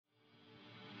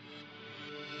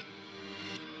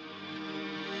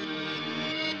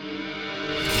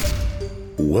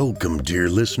Welcome, dear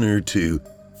listener, to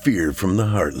Fear from the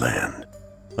Heartland.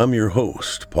 I'm your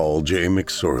host, Paul J.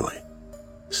 McSorley.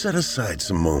 Set aside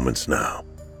some moments now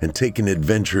and take an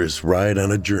adventurous ride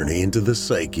on a journey into the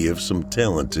psyche of some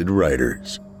talented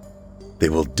writers. They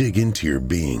will dig into your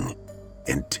being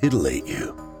and titillate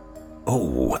you.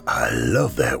 Oh, I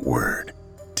love that word,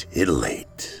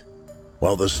 titillate.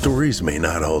 While the stories may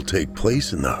not all take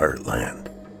place in the Heartland,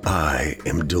 I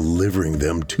am delivering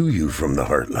them to you from the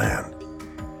Heartland.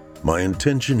 My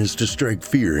intention is to strike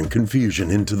fear and confusion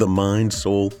into the mind,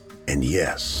 soul, and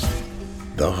yes,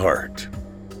 the heart.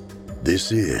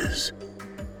 This is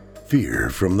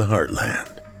Fear from the Heartland.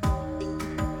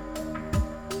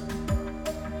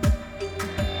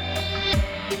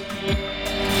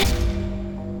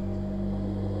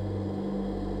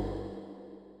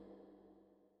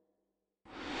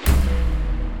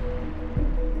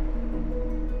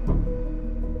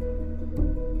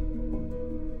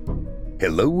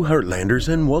 Hello, Heartlanders,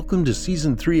 and welcome to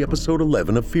Season 3, Episode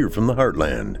 11 of Fear from the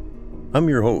Heartland. I'm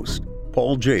your host,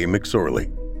 Paul J.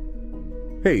 McSorley.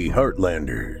 Hey,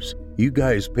 Heartlanders, you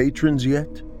guys patrons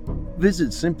yet? Visit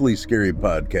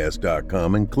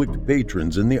simplyscarypodcast.com and click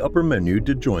Patrons in the upper menu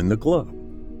to join the club.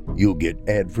 You'll get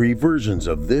ad-free versions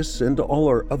of this and all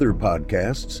our other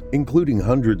podcasts, including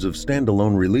hundreds of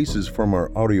standalone releases from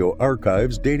our audio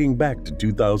archives dating back to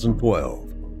 2012.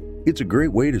 It's a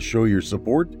great way to show your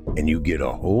support, and you get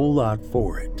a whole lot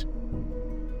for it.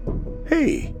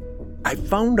 Hey, I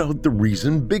found out the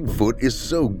reason Bigfoot is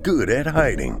so good at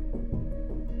hiding.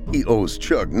 He owes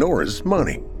Chuck Norris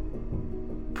money.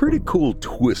 Pretty cool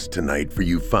twist tonight for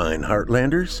you fine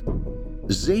Heartlanders.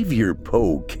 Xavier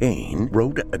Poe Kane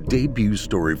wrote a debut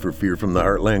story for Fear from the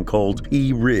Heartland called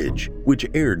Pea Ridge, which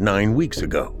aired 9 weeks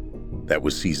ago. That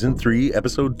was Season 3,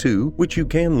 Episode 2, which you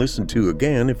can listen to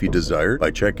again if you desire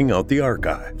by checking out the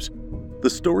archives. The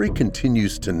story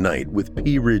continues tonight with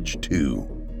Pea Ridge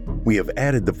 2. We have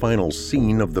added the final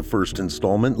scene of the first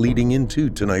installment leading into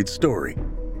tonight's story.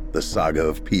 The saga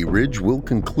of Pea Ridge will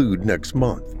conclude next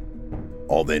month.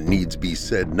 All that needs be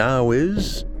said now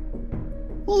is,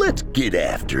 let's get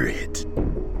after it.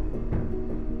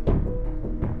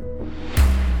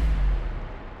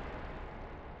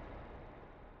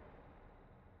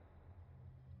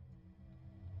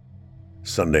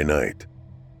 Sunday night.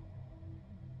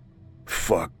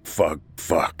 Fuck.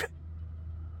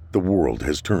 The world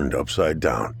has turned upside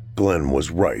down. Glenn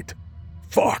was right.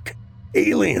 Fuck.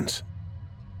 Aliens.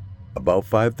 About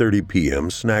 5:30 p.m.,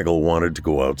 Snaggle wanted to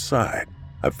go outside.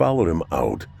 I followed him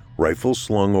out, rifle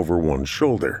slung over one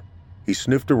shoulder. He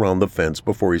sniffed around the fence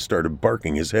before he started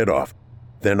barking his head off.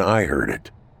 Then I heard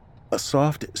it. A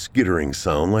soft, skittering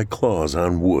sound like claws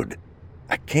on wood.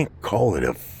 I can't call it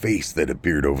a face that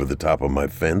appeared over the top of my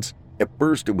fence. At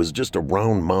first, it was just a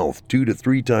round mouth 2 to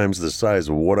 3 times the size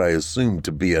of what I assumed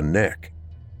to be a neck.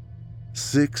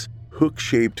 6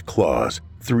 hook-shaped claws,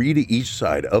 3 to each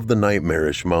side of the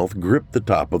nightmarish mouth, gripped the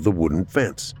top of the wooden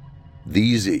fence.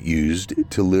 These it used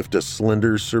to lift a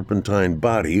slender serpentine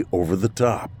body over the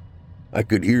top. I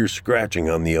could hear scratching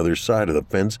on the other side of the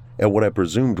fence at what I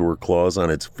presumed were claws on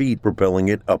its feet propelling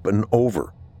it up and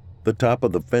over. The top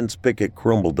of the fence picket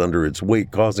crumbled under its weight,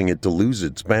 causing it to lose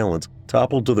its balance,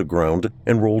 topple to the ground,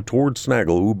 and roll toward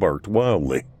Snaggle, who barked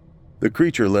wildly. The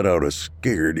creature let out a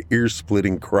scared,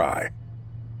 ear-splitting cry.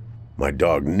 My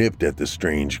dog nipped at the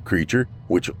strange creature,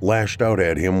 which lashed out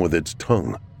at him with its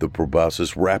tongue, the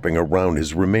proboscis wrapping around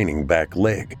his remaining back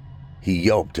leg. He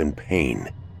yelped in pain.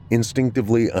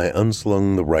 Instinctively, I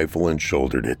unslung the rifle and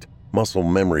shouldered it. Muscle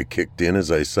memory kicked in as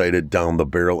I sighted down the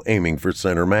barrel, aiming for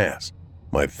center mass.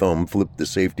 My thumb flipped the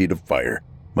safety to fire.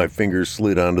 My fingers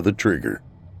slid onto the trigger.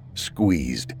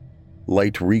 Squeezed.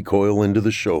 Light recoil into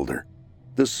the shoulder.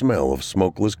 The smell of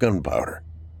smokeless gunpowder.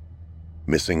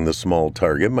 Missing the small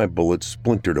target, my bullet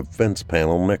splintered a fence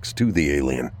panel next to the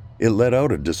alien. It let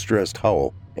out a distressed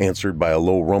howl, answered by a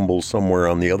low rumble somewhere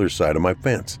on the other side of my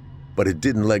fence. But it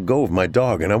didn't let go of my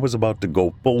dog, and I was about to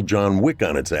go full John Wick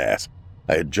on its ass.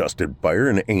 I adjusted fire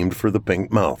and aimed for the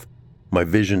pink mouth. My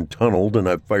vision tunneled and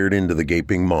I fired into the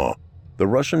gaping maw. The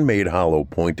Russian-made hollow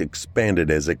point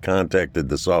expanded as it contacted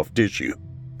the soft tissue.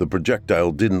 The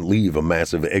projectile didn't leave a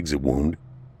massive exit wound.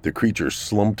 The creature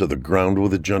slumped to the ground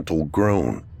with a gentle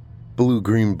groan.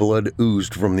 Blue-green blood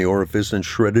oozed from the orifice and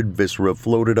shredded viscera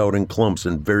floated out in clumps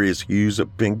in various hues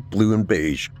of pink, blue, and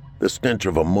beige. The stench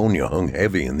of ammonia hung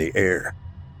heavy in the air.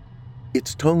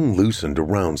 Its tongue loosened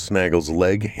around Snaggle's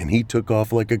leg and he took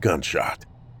off like a gunshot.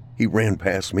 He ran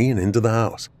past me and into the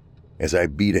house. As I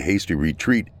beat a hasty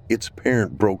retreat, its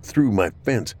parent broke through my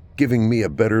fence, giving me a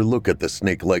better look at the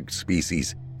snake-like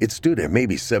species. It stood at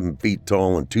maybe 7 feet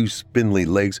tall and 2 spindly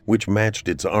legs which matched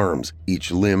its arms.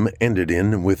 Each limb ended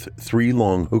in with 3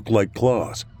 long hook-like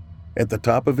claws. At the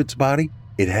top of its body,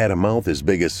 it had a mouth as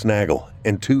big as Snaggle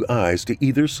and 2 eyes to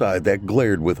either side that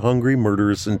glared with hungry,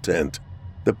 murderous intent.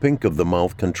 The pink of the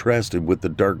mouth contrasted with the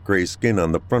dark gray skin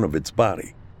on the front of its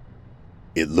body.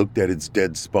 It looked at its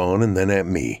dead spawn and then at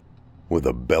me. With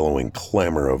a bellowing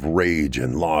clamor of rage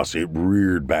and loss, it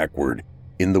reared backward.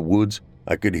 In the woods,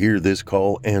 I could hear this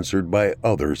call answered by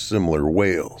other similar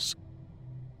wails.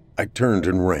 I turned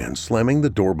and ran, slamming the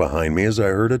door behind me as I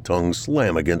heard a tongue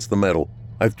slam against the metal.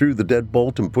 I threw the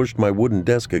deadbolt and pushed my wooden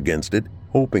desk against it,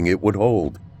 hoping it would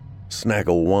hold.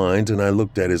 Snaggle whined and I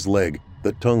looked at his leg.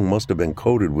 The tongue must have been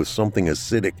coated with something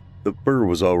acidic. The fur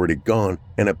was already gone,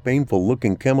 and a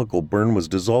painful-looking chemical burn was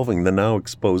dissolving the now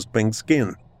exposed pink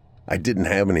skin. I didn't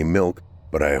have any milk,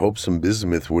 but I hoped some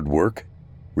bismuth would work.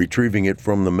 Retrieving it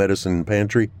from the medicine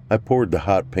pantry, I poured the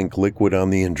hot pink liquid on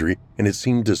the injury, and it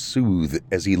seemed to soothe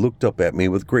as he looked up at me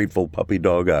with grateful puppy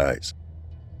dog eyes.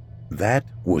 That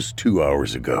was 2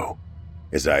 hours ago.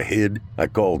 As I hid, I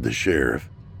called the sheriff.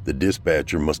 The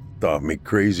dispatcher must have thought me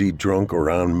crazy, drunk, or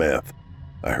on meth.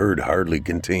 I heard hardly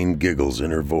contained giggles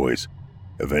in her voice.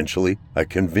 Eventually, I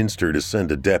convinced her to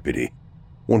send a deputy.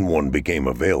 When one became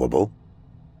available,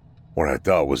 what I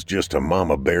thought was just a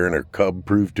mama bear and her cub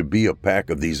proved to be a pack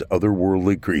of these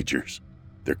otherworldly creatures.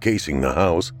 They're casing the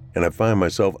house, and I find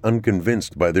myself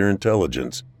unconvinced by their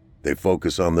intelligence. They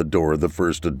focus on the door the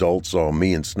first adult saw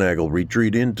me and Snaggle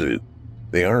retreat into.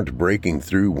 They aren't breaking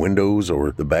through windows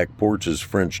or the back porch's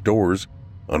French doors.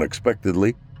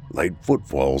 Unexpectedly, light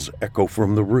footfalls echo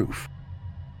from the roof.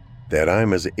 That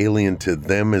I'm as alien to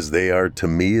them as they are to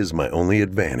me is my only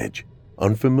advantage.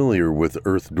 Unfamiliar with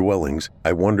Earth dwellings,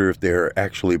 I wonder if they are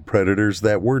actually predators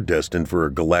that were destined for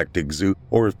a galactic zoo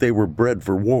or if they were bred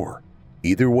for war.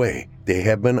 Either way, they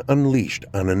have been unleashed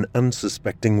on an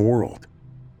unsuspecting world.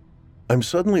 I'm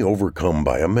suddenly overcome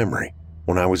by a memory.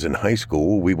 When I was in high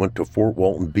school, we went to Fort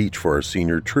Walton Beach for our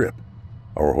senior trip.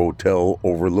 Our hotel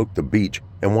overlooked the beach,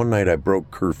 and one night I broke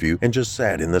curfew and just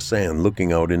sat in the sand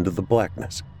looking out into the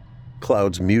blackness.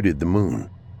 Clouds muted the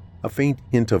moon. A faint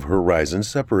hint of horizon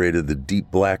separated the deep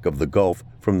black of the Gulf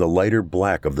from the lighter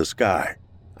black of the sky.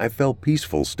 I felt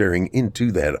peaceful staring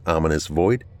into that ominous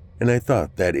void, and I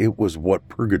thought that it was what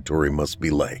purgatory must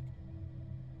be like.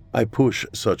 I push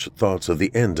such thoughts of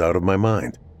the end out of my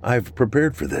mind. I've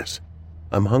prepared for this.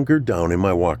 I'm hunkered down in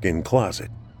my walk-in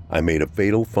closet. I made a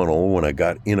fatal funnel when I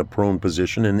got in a prone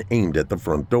position and aimed at the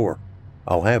front door.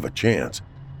 I'll have a chance,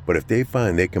 but if they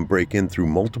find they can break in through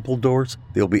multiple doors,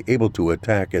 they'll be able to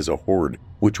attack as a horde,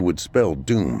 which would spell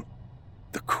doom.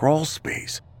 The crawl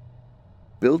space.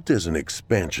 Built as an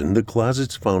expansion, the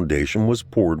closet's foundation was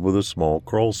poured with a small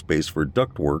crawl space for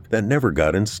ductwork that never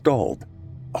got installed.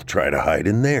 I'll try to hide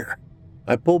in there.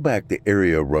 I pull back the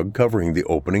area rug covering the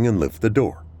opening and lift the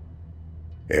door.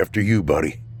 After you,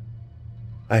 buddy.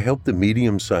 I helped the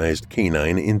medium-sized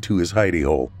canine into his hidey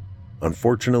hole.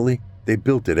 Unfortunately, they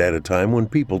built it at a time when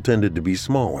people tended to be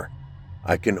smaller.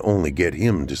 I can only get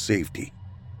him to safety.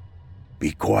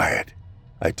 Be quiet,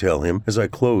 I tell him as I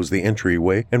close the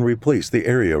entryway and replace the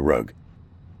area rug.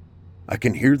 I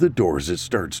can hear the door as it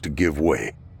starts to give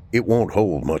way. It won't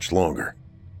hold much longer.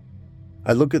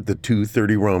 I look at the 2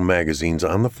 30-round magazines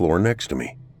on the floor next to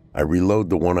me. I reload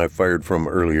the one I fired from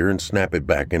earlier and snap it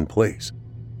back in place.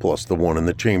 Plus the one in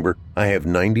the chamber, I have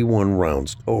 91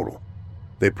 rounds total.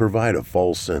 They provide a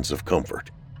false sense of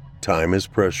comfort. Time is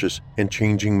precious, and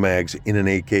changing mags in an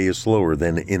AK is slower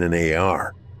than in an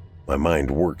AR. My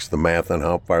mind works the math on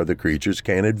how far the creatures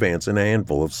can advance in a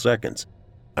handful of seconds.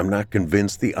 I'm not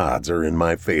convinced the odds are in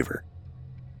my favor.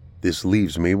 This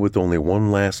leaves me with only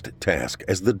one last task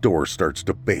as the door starts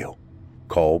to fail.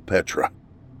 Call Petra.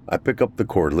 I pick up the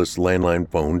cordless landline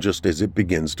phone just as it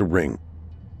begins to ring.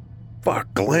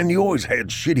 Fuck, Glenn, you always had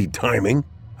shitty timing.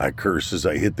 I curse as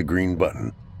I hit the green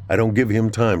button. I don't give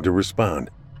him time to respond.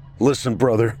 Listen,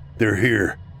 brother, they're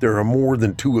here. There are more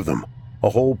than 2 of them. A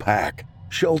whole pack.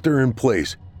 Shelter in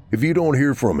place. If you don't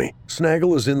hear from me,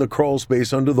 Snaggle is in the crawl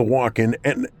space under the walk-in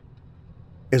and...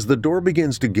 As the door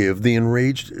begins to give, the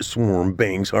enraged swarm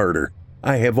bangs harder.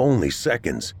 I have only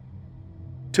seconds.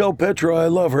 Tell Petra I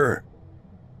love her.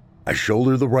 I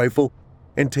shoulder the rifle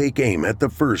and take aim at the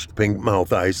first pink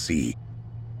mouth I see.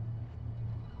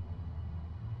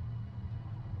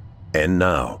 And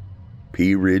now,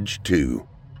 P Ridge 2.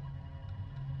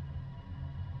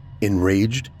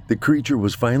 Enraged, the creature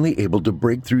was finally able to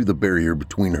break through the barrier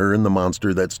between her and the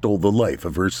monster that stole the life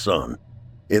of her son.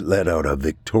 It let out a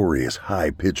victorious,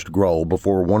 high-pitched growl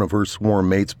before one of her swarm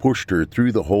mates pushed her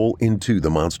through the hole into the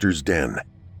monster's den.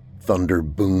 Thunder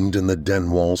boomed and the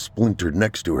den wall splintered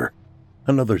next to her.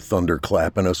 Another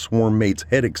thunderclap and a swarm mate's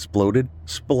head exploded,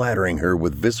 splattering her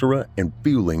with viscera and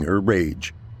fueling her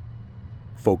rage.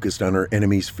 Focused on her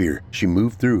enemy's fear, she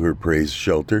moved through her prey's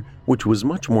shelter, which was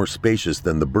much more spacious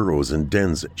than the burrows and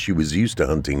dens she was used to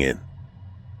hunting in.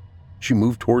 She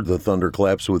moved toward the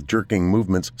thunderclaps with jerking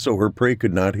movements so her prey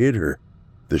could not hit her.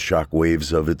 The shock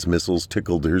waves of its missiles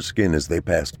tickled her skin as they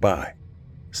passed by.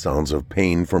 Sounds of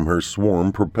pain from her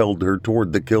swarm propelled her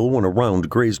toward the kill when a round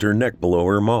grazed her neck below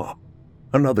her maw.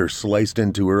 Another sliced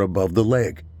into her above the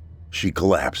leg. She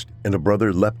collapsed, and a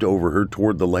brother leapt over her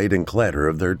toward the light and clatter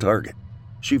of their target.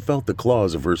 She felt the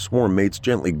claws of her swarm mates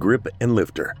gently grip and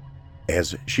lift her.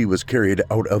 As she was carried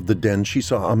out of the den, she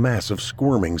saw a mass of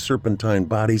squirming serpentine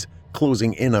bodies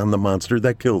closing in on the monster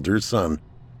that killed her son.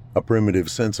 A primitive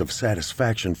sense of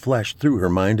satisfaction flashed through her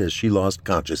mind as she lost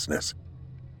consciousness.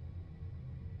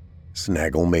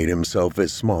 Snaggle made himself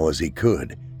as small as he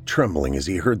could, trembling as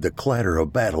he heard the clatter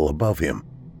of battle above him.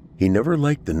 He never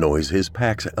liked the noise his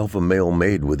pack's alpha male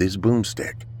made with his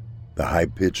boomstick. The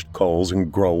high-pitched calls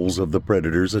and growls of the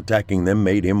predators attacking them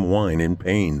made him whine in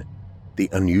pain. The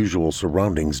unusual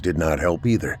surroundings did not help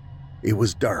either. It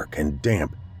was dark and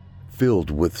damp,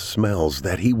 filled with smells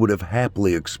that he would have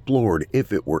happily explored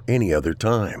if it were any other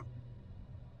time.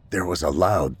 There was a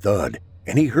loud thud,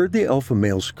 and he heard the alpha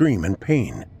male scream in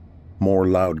pain. More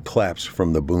loud claps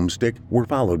from the boomstick were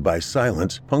followed by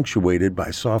silence punctuated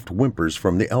by soft whimpers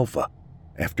from the alpha.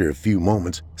 After a few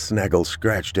moments, Snaggle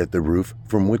scratched at the roof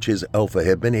from which his alpha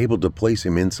had been able to place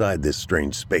him inside this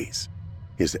strange space.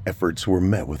 His efforts were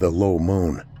met with a low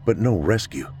moan, but no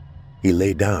rescue. He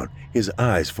lay down, his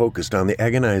eyes focused on the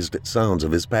agonized sounds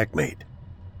of his packmate.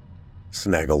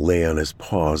 Snaggle lay on his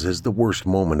paws as the worst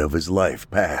moment of his life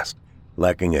passed.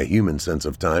 Lacking a human sense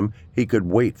of time, he could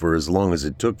wait for as long as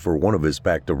it took for one of his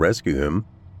pack to rescue him.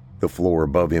 The floor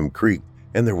above him creaked,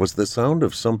 and there was the sound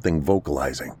of something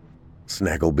vocalizing.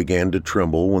 Snaggle began to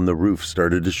tremble when the roof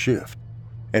started to shift.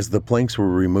 As the planks were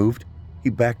removed, he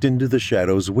backed into the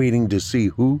shadows, waiting to see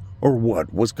who or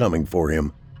what was coming for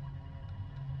him.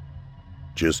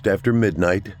 Just after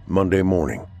midnight, Monday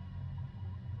morning.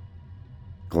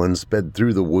 Glenn sped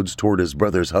through the woods toward his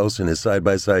brother's house in his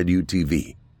side-by-side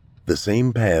UTV. The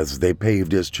same paths they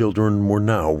paved as children were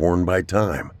now worn by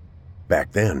time.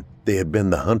 Back then, they had been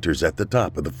the hunters at the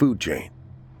top of the food chain.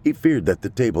 He feared that the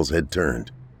tables had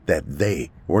turned, that they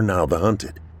were now the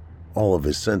hunted. All of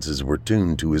his senses were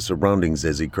tuned to his surroundings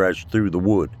as he crashed through the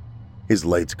wood. His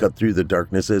lights cut through the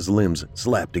darkness as limbs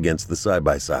slapped against the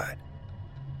side-by-side.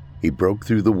 He broke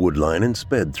through the wood line and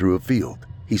sped through a field.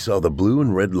 He saw the blue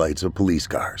and red lights of police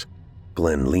cars.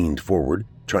 Glenn leaned forward,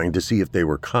 trying to see if they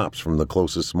were cops from the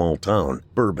closest small town,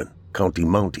 Bourbon, County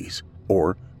Mounties,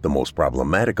 or, the most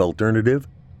problematic alternative,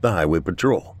 the Highway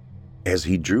Patrol. As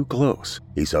he drew close,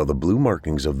 he saw the blue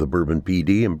markings of the Bourbon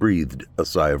PD and breathed a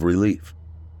sigh of relief.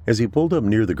 As he pulled up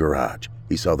near the garage,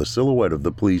 he saw the silhouette of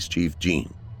the police chief,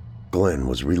 Gene. Glenn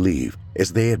was relieved,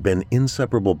 as they had been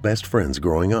inseparable best friends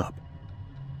growing up.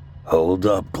 "Hold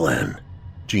up, Glenn,"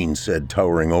 Gene said,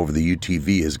 towering over the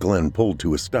UTV as Glenn pulled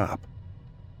to a stop.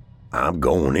 "I'm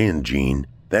going in, Gene.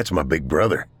 That's my big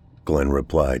brother," Glenn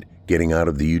replied, getting out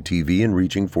of the UTV and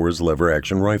reaching for his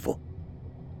lever-action rifle.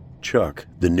 Chuck,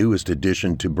 the newest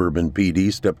addition to Bourbon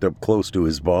PD, stepped up close to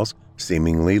his boss,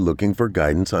 seemingly looking for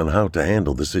guidance on how to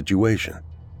handle the situation.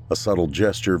 A subtle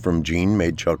gesture from Gene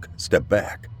made Chuck step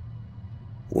back.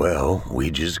 "Well,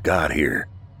 we just got here.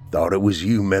 Thought it was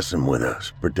you messing with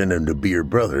us, pretending to be your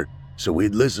brother, so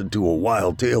we'd listen to a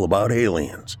wild tale about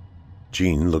aliens."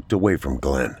 Gene looked away from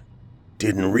Glenn.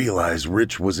 "Didn't realize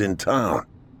Rich was in town.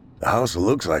 The house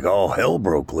looks like all hell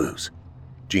broke loose."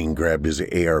 Gene grabbed his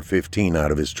AR-15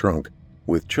 out of his trunk,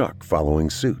 with Chuck following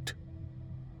suit.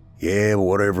 "Yeah,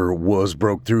 whatever it was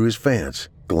broke through his fence,"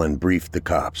 Glenn briefed the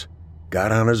cops.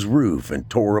 "Got on his roof and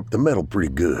tore up the metal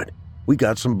pretty good. We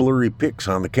got some blurry pics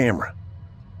on the camera."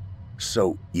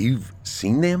 "So, you've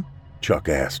seen them?" Chuck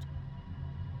asked.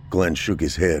 Glenn shook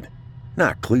his head.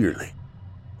 "Not clearly.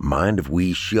 Mind if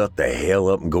we shut the hell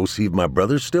up and go see if my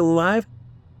brother's still alive?"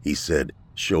 he said,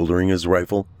 shouldering his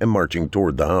rifle and marching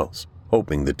toward the house,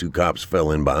 hoping the two cops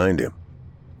fell in behind him.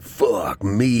 "Fuck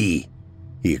me,"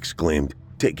 he exclaimed,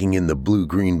 taking in the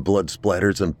blue-green blood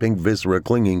splatters and pink viscera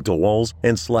clinging to walls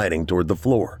and sliding toward the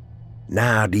floor.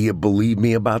 "Now do you believe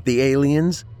me about the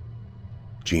aliens?"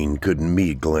 Gene couldn't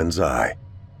meet Glenn's eye.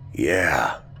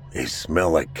 "Yeah, they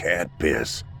smell like cat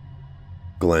piss."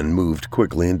 Glenn moved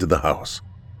quickly into the house.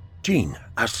 "Gene,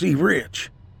 I see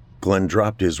Rich." Glenn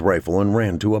dropped his rifle and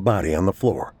ran to a body on the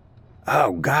floor.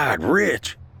 "Oh, God,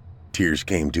 Rich!" Tears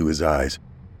came to his eyes.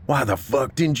 Why the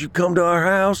fuck didn't you come to our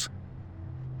house?"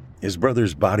 His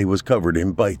brother's body was covered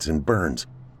in bites and burns.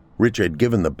 Rich had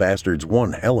given the bastards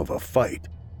one hell of a fight.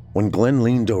 When Glenn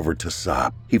leaned over to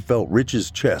sob, he felt Rich's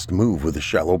chest move with a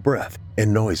shallow breath,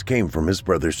 and noise came from his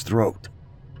brother's throat.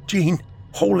 "Gene,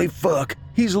 holy fuck,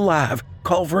 he's alive.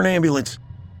 Call for an ambulance."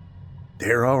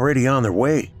 "They're already on their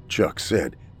way," Chuck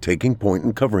said, taking point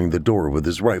and covering the door with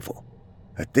his rifle.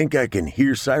 "I think I can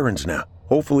hear sirens now.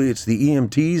 Hopefully it's the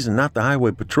EMTs and not the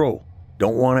highway patrol.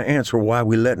 Don't want to answer why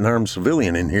we let an armed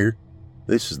civilian in here.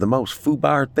 This is the most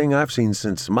foobar thing I've seen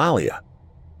since Somalia."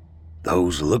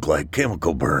 "Those look like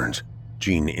chemical burns,"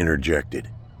 Gene interjected.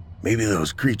 "Maybe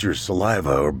those creatures'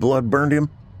 saliva or blood burned him?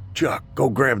 Chuck, go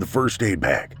grab the first aid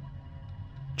bag."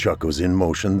 Chuck was in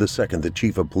motion the second the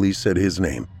chief of police said his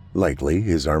name, likely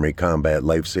his Army combat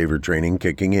lifesaver training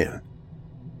kicking in.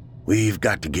 "We've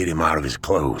got to get him out of his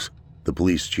clothes," the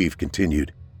police chief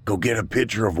continued. "Go get a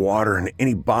pitcher of water and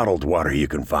any bottled water you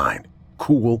can find.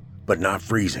 Cool, but not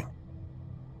freezing."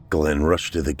 Glenn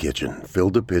rushed to the kitchen,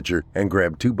 filled a pitcher, and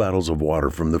grabbed 2 bottles of water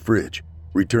from the fridge.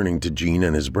 Returning to Gene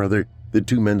and his brother, the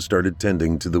 2 men started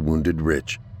tending to the wounded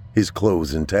Rich. His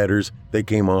clothes in tatters, they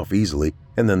came off easily,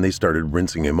 and then they started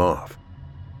rinsing him off.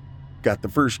 "Got the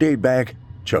first aid bag,"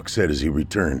 Chuck said as he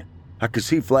returned. "I could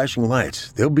see flashing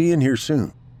lights. They'll be in here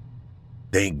soon."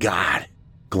 "Thank God,"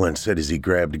 Glenn said as he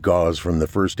grabbed gauze from the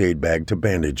first aid bag to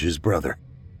bandage his brother.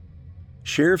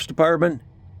 "Sheriff's Department?"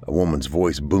 A woman's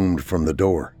voice boomed from the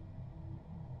door.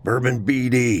 "Bourbon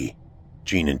BD,"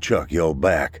 Gene and Chuck yelled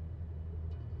back.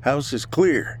 "House is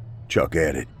clear," Chuck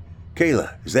added.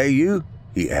 "Kayla, is that you?"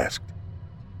 he asked.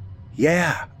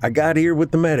 "Yeah, I got here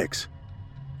with the medics."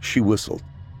 She whistled.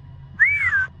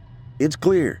 "It's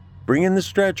clear. Bring in the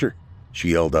stretcher,"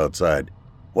 she yelled outside.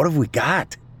 "What have we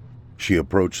got?" She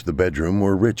approached the bedroom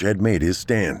where Rich had made his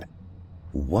stand.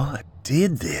 "What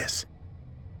did this?"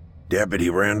 "Deputy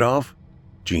Randolph,"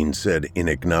 Gene said in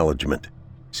acknowledgement.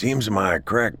 "Seems my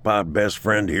crackpot best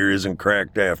friend here isn't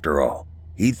cracked after all.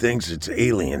 He thinks it's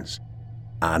aliens."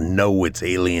 "I know it's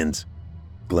aliens,"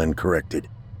 Glenn corrected.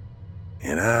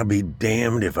 "And I'll be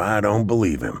damned if I don't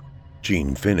believe him,"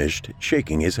 Gene finished,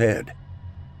 shaking his head.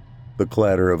 The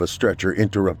clatter of a stretcher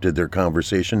interrupted their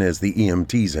conversation as the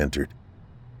EMTs entered.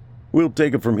 "We'll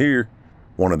take it from here,"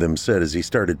 one of them said as he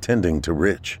started tending to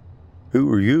Rich.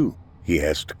 "Who are you?" he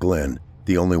asked Glenn,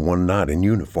 the only one not in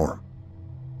uniform.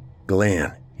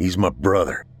 "Glenn, he's my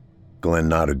brother." Glenn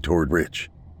nodded toward Rich.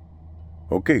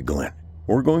 "Okay, Glenn,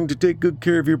 we're going to take good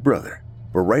care of your brother.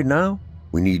 But right now,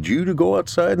 we need you to go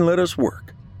outside and let us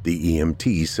work," the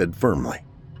EMT said firmly.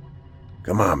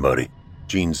 "Come on, buddy,"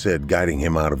 Gene said, guiding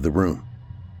him out of the room.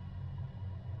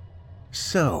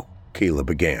 "So," Kayla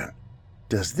began,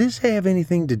 "does this have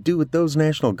anything to do with those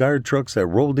National Guard trucks that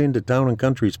rolled into Town and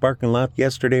Country's parking lot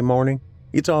yesterday morning?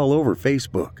 It's all over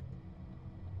Facebook."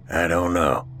 "I don't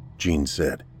know," Gene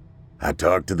said. "I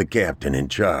talked to the captain in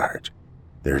charge.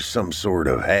 There's some sort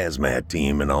of hazmat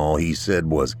team, and all he said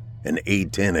was an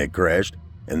A-10 had crashed,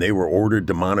 and they were ordered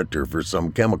to monitor for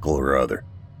some chemical or other."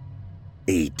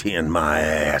 "A-10 my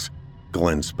ass,"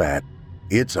 Glenn spat.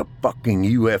 "It's a fucking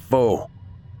UFO."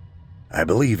 "I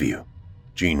believe you,"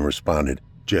 Gene responded,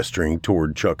 gesturing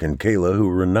toward Chuck and Kayla, who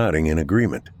were nodding in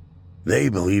agreement. "They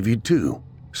believe you too.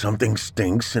 Something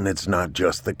stinks, and it's not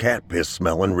just the cat piss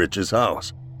smell in Rich's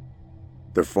house."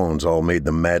 Their phones all made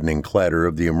the maddening clatter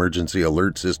of the emergency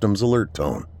alert system's alert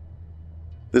tone.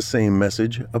 The same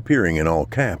message, appearing in all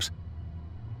caps.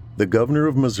 "The governor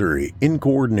of Missouri, in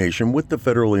coordination with the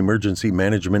Federal Emergency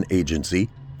Management Agency,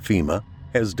 FEMA,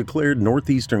 has declared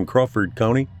northeastern Crawford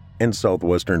County and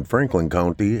southwestern Franklin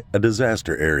County a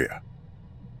disaster area.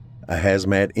 A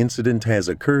hazmat incident has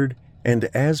occurred, and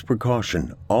as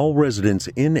precaution, all residents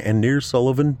in and near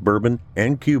Sullivan, Bourbon,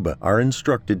 and Cuba are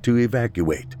instructed to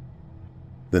evacuate.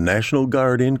 The National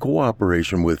Guard, in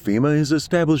cooperation with FEMA, is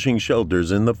establishing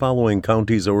shelters in the following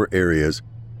counties or areas: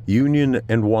 Union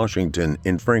and Washington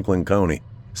in Franklin County,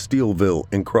 Steelville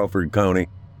in Crawford County,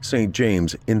 St.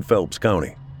 James in Phelps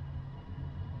County."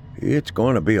 "It's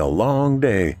going to be a long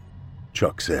day,"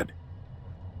 Chuck said.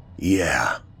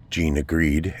 "Yeah," Gene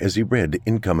agreed as he read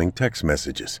incoming text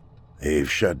messages. "They've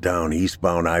shut down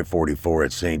eastbound I-44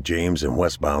 at St. James and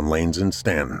westbound lanes in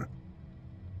Stanton."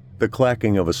 The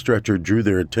clacking of a stretcher drew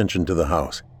their attention to the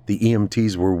house. The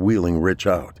EMTs were wheeling Rich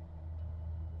out.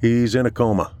 "He's in a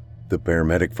coma," the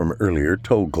paramedic from earlier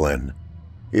told Glenn.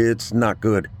 "It's not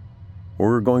good.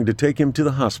 We're going to take him to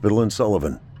the hospital in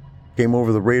Sullivan. Came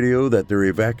over the radio that they're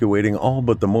evacuating all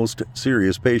but the most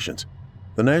serious patients.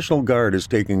 The National Guard is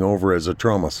taking over as a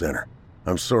trauma center.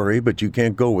 I'm sorry, but you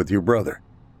can't go with your brother."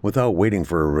 Without waiting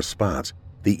for a response,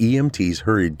 The EMTs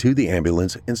hurried to the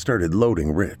ambulance and started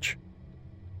loading Rich.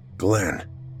 "Glenn,"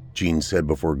 Gene said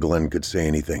before Glenn could say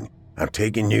anything, "I'm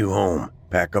taking you home.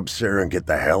 Pack up Sarah and get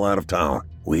the hell out of town.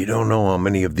 We don't know how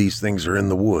many of these things are in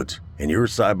the woods, and your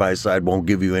side-by-side won't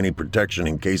give you any protection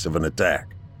in case of an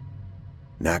attack."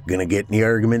 "Not gonna get any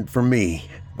argument from me,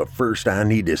 but first I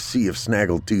need to see if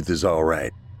Snaggletooth is all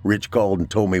right. Rich called and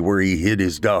told me where he hid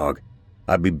his dog.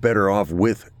 I'd be better off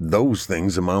with those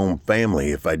things in my own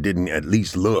family if I didn't at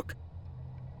least look."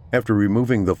 After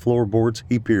removing the floorboards,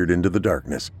 he peered into the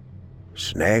darkness.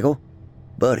 "Snaggle?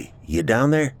 Buddy, you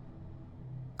down there?"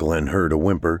 Glenn heard a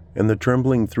whimper, and the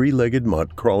trembling three-legged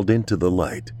mutt crawled into the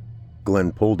light.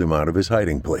 Glenn pulled him out of his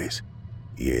hiding place.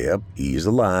 "Yep, he's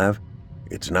alive.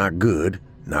 It's not good,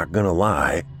 not gonna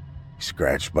lie." He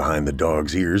scratched behind the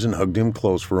dog's ears and hugged him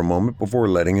close for a moment before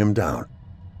letting him down.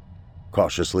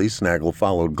 Cautiously, Snaggle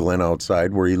followed Glenn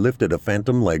outside, where he lifted a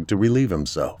phantom leg to relieve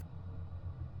himself.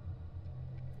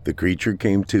 The creature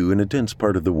came to in a dense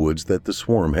part of the woods that the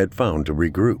swarm had found to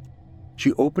regroup.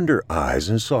 She opened her eyes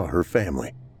and saw her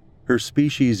family. Her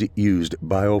species used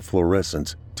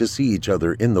biofluorescence to see each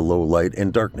other in the low light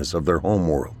and darkness of their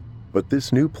homeworld, but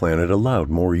this new planet allowed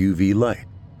more UV light.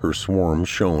 Her swarm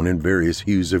shone in various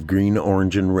hues of green,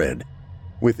 orange, and red.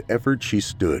 With effort she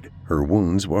stood. Her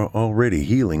wounds were already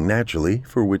healing naturally,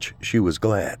 for which she was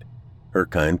glad. Her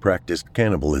kind practiced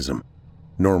cannibalism.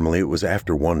 Normally it was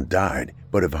after one died,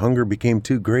 but if hunger became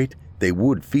too great, they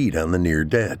would feed on the near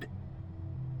dead.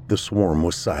 The swarm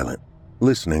was silent,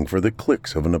 listening for the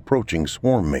clicks of an approaching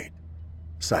swarm mate.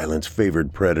 Silence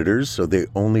favored predators, so they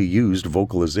only used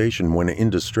vocalization when in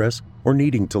distress or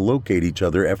needing to locate each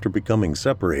other after becoming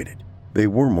separated. They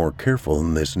were more careful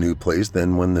in this new place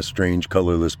than when the strange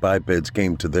colorless bipeds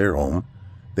came to their home.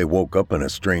 They woke up in a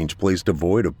strange place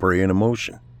devoid of prey and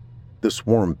emotion. The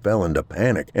swarm fell into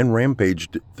panic and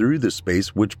rampaged through the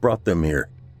space which brought them here.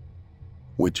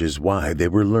 Which is why they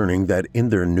were learning that in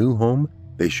their new home,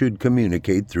 they should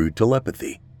communicate through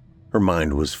telepathy. Her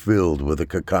mind was filled with a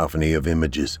cacophony of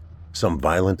images, some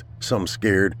violent, some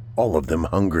scared, all of them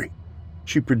hungry.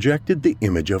 She projected the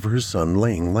image of her son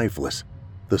laying lifeless.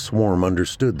 The swarm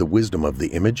understood the wisdom of the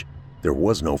image. There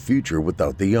was no future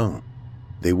without the young.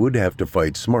 They would have to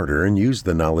fight smarter and use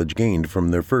the knowledge gained from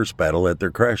their first battle at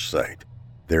their crash site.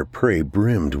 Their prey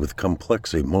brimmed with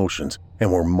complex emotions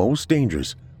and were most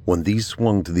dangerous when these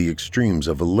swung to the extremes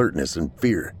of alertness and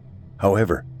fear.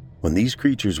 However, when these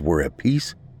creatures were at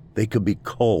peace, they could be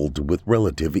culled with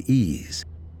relative ease.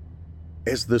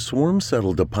 As the swarm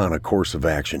settled upon a course of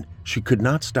action, she could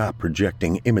not stop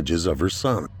projecting images of her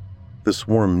son. The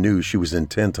swarm knew she was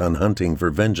intent on hunting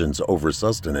for vengeance over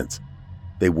sustenance.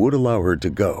 They would allow her to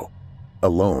go,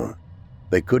 alone.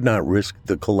 They could not risk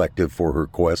the collective for her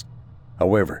quest.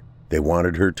 However, they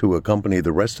wanted her to accompany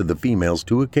the rest of the females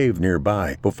to a cave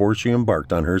nearby before she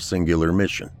embarked on her singular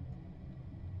mission.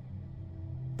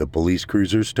 The police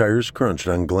cruiser's tires crunched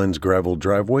on Glenn's gravel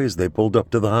driveway as they pulled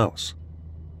up to the house.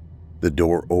 The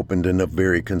door opened and a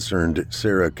very concerned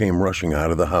Sarah came rushing out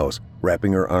of the house,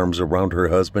 wrapping her arms around her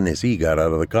husband as he got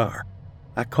out of the car.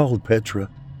 "I called Petra.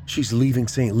 She's leaving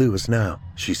St. Louis now,"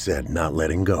 she said, not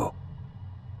letting go.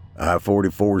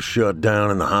 "I-44's shut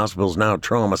down and the hospital's now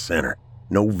trauma center.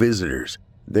 No visitors.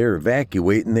 They're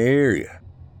evacuating the area,"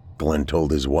 Glenn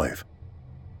told his wife.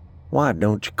 "Why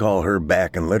don't you call her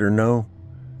back and let her know?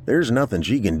 There's nothing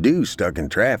she can do stuck in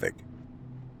traffic."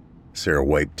 Sarah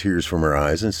wiped tears from her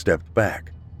eyes and stepped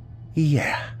back.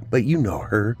 "Yeah, but you know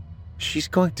her. She's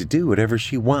going to do whatever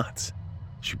she wants."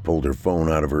 She pulled her phone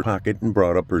out of her pocket and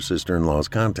brought up her sister-in-law's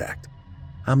contact.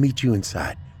 "I'll meet you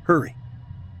inside. Hurry."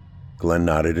 Glenn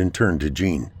nodded and turned to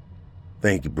Gene.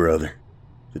 "Thank you, brother."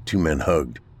 The two men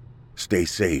hugged. "Stay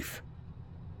safe."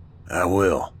 "I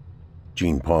will."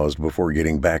 Gene paused before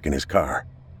getting back in his car.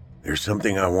 "There's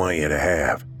something I want you to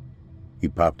have." He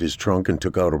popped his trunk and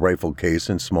took out a rifle case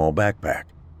and small backpack.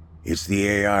 "It's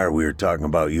the AR we were talking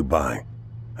about you buying.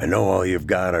 I know all you've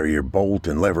got are your bolt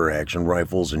and lever action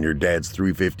rifles and your dad's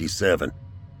 .357.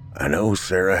 I know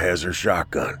Sarah has her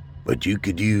shotgun, but you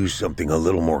could use something a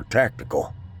little more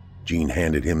tactical." Gene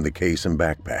handed him the case and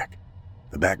backpack.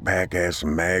 "The backpack has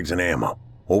some mags and ammo.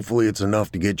 Hopefully it's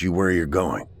enough to get you where you're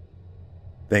going."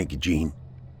 "Thank you, Gene."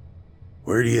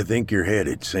 "Where do you think you're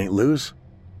headed, St. Louis?"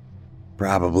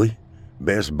 "Probably.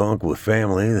 Best bunk with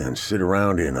family than sit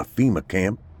around in a FEMA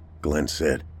camp," Glenn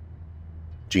said.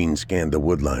 Gene scanned the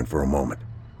wood line for a moment.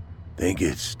 "Think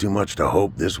it's too much to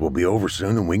hope this will be over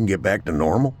soon and we can get back to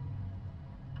normal?"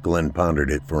 Glenn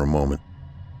pondered it for a moment.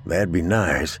 "That'd be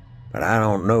nice, but I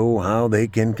don't know how they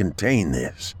can contain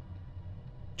this."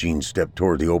 Gene stepped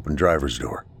toward the open driver's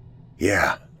door.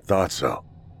 "Yeah, thought so.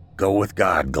 Go with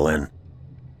God, Glenn."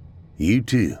 "You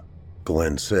too,"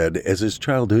 Glenn said as his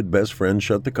childhood best friend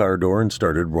shut the car door and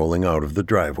started rolling out of the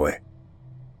driveway.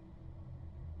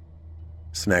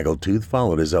 Snaggletooth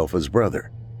followed his Alpha's brother,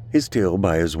 his tail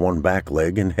by his one back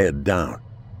leg and head down.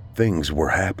 Things were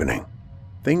happening.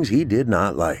 Things he did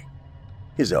not like.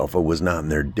 His Alpha was not in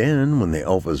their den when the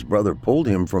Alpha's brother pulled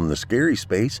him from the scary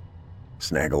space.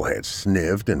 Snaggle had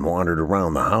sniffed and wandered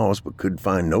around the house but could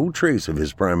find no trace of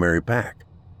his primary pack,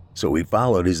 so he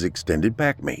followed his extended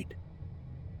packmate.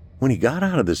 When he got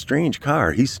out of the strange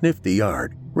car, he sniffed the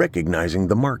yard, recognizing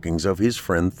the markings of his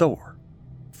friend Thor.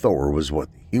 Thor was what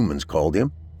the humans called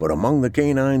him, but among the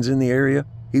canines in the area,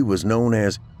 he was known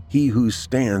as He Who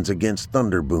Stands Against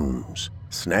Thunderbooms.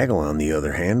 Snaggle, on the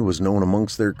other hand, was known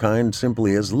amongst their kind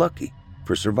simply as Lucky,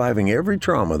 for surviving every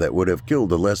trauma that would have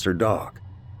killed a lesser dog.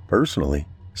 Personally,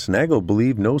 Snaggle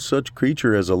believed no such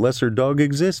creature as a lesser dog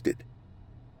existed.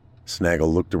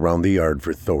 Snaggle looked around the yard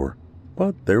for Thor,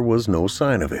 but there was no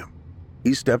sign of him.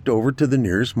 He stepped over to the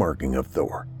nearest marking of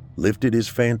Thor, lifted his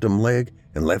phantom leg,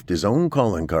 and left his own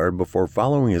calling card before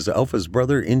following his Alpha's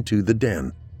brother into the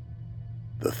den.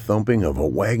 The thumping of a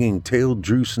wagging tail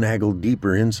drew Snaggle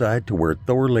deeper inside to where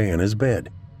Thor lay in his bed.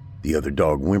 The other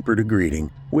dog whimpered a greeting,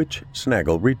 which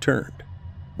Snaggle returned.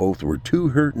 Both were too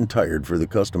hurt and tired for the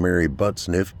customary butt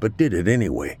sniff, but did it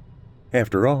anyway.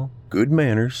 After all, good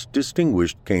manners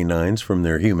distinguished canines from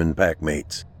their human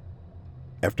packmates.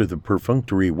 After the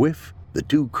perfunctory whiff, the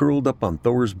two curled up on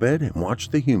Thor's bed and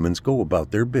watched the humans go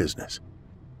about their business.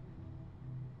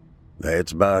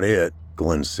 "That's about it,"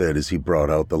 Glenn said as he brought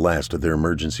out the last of their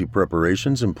emergency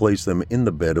preparations and placed them in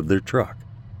the bed of their truck.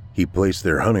 He placed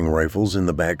their hunting rifles in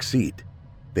the back seat.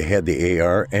 They had the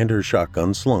AR and her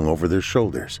shotgun slung over their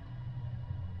shoulders.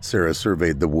 Sarah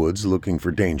surveyed the woods looking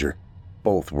for danger.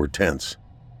 Both were tense.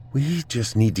 "We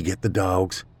just need to get the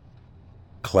dogs."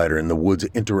 Clatter in the woods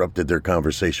interrupted their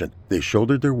conversation. They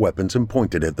shouldered their weapons and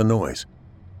pointed at the noise.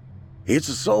 "It's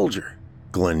a soldier,"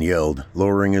 Glenn yelled,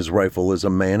 lowering his rifle as a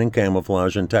man in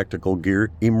camouflage and tactical gear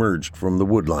emerged from the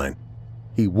woodline.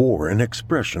 He wore an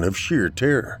expression of sheer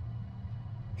terror.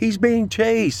 "He's being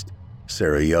chased,"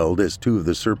 Sarah yelled as two of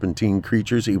the serpentine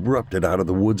creatures erupted out of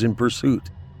the woods in pursuit.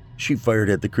 She fired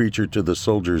at the creature to the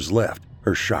soldier's left,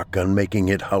 her shotgun making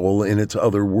it howl in its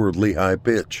otherworldly high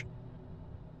pitch.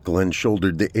 Glenn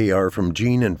shouldered the AR from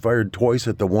Gene and fired twice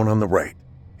at the one on the right.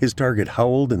 His target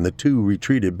howled and the two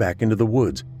retreated back into the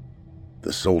woods.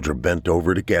 The soldier bent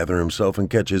over to gather himself and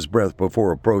catch his breath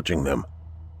before approaching them.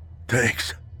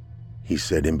 "Thanks," he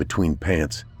said in between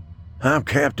pants. "I'm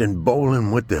Captain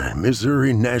Bolin with the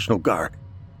Missouri National Guard."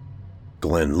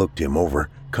 Glenn looked him over,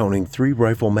 counting 3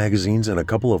 rifle magazines and a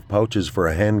couple of pouches for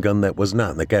a handgun that was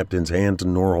not in the captain's hand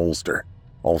nor holster.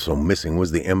 Also missing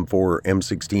was the M4 or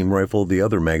M16 rifle the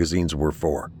other magazines were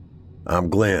for. "I'm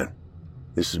Glenn.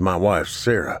 This is my wife,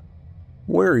 Sarah.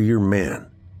 Where are your men?"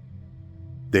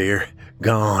 "They're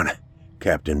gone,"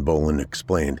 Captain Bolin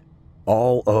explained.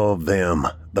 "All of them.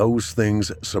 Those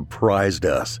things surprised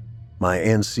us. My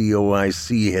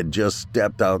NCOIC had just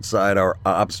stepped outside our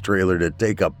ops trailer to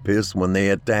take a piss when they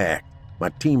attacked. My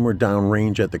team were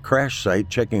downrange at the crash site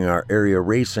checking our area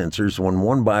ray sensors when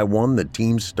one by one the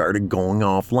teams started going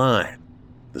offline."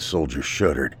 The soldier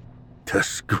shuddered. "The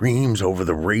screams over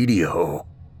the radio."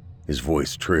 His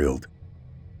voice trailed.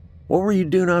 "What were you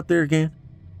doing out there again?"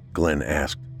 Glenn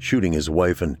asked, shooting his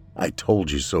wife an "I told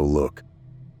you so" look.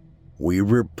 "We're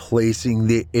replacing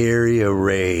the area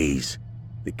rays,"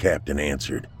 the captain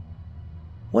answered.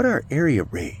 "What are area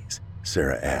rays?"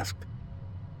 Sarah asked.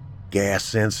 "Gas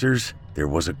sensors. There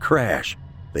was a crash.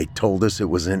 They told us it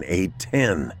was an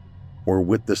A-10. We're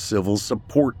with the civil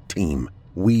support team.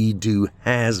 We do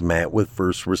hazmat with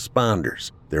first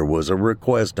responders. There was a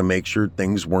request to make sure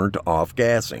things weren't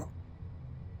off-gassing."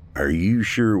 "Are you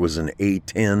sure it was an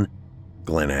A-10?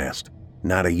 Glenn asked.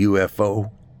 "Not a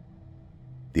UFO?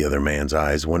 The other man's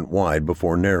eyes went wide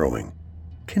before narrowing.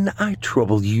 "Can I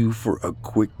trouble you for a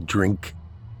quick drink?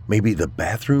 Maybe the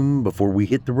bathroom before we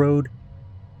hit the road?"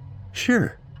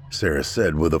 "Sure," Sarah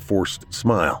said with a forced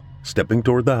smile, stepping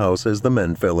toward the house as the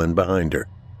men fell in behind her.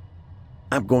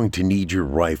 "I'm going to need your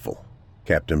rifle,"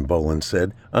 Captain Bolin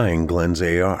said, eyeing Glenn's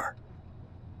AR.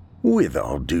 "With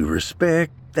all due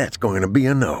respect, that's going to be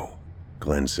a no,"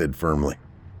 Glenn said firmly.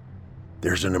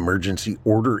 "There's an emergency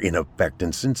order in effect,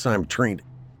 and since I'm trained..."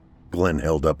 Glenn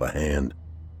held up a hand.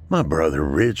 "My brother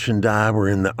Rich and I were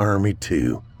in the Army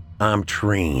too. I'm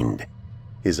trained."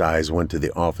 His eyes went to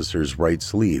the officer's right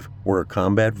sleeve, where a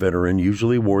combat veteran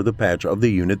usually wore the patch of the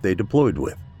unit they deployed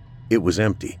with. It was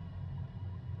empty.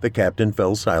 The captain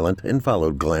fell silent and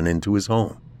followed Glenn into his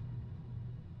home.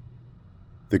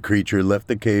 The creature left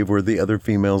the cave where the other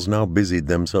females now busied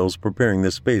themselves preparing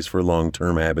the space for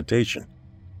long-term habitation.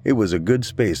 It was a good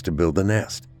space to build a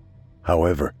nest.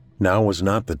 However, now was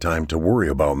not the time to worry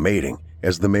about mating,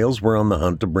 as the males were on the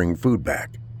hunt to bring food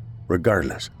back.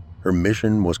 Regardless, her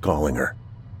mission was calling her.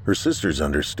 Her sisters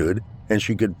understood, and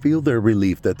she could feel their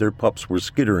relief that their pups were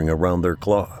skittering around their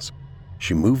claws.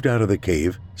 She moved out of the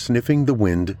cave, sniffing the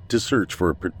wind to search for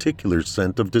a particular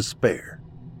scent of despair.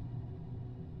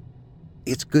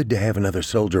 "It's good to have another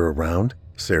soldier around,"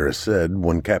 Sarah said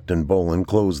when Captain Boland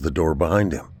closed the door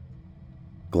behind him.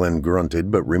 Glenn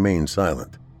grunted but remained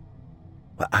silent.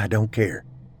 "Well, I don't care.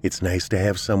 It's nice to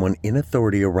have someone in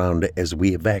authority around as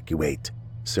we evacuate,"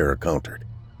 Sarah countered.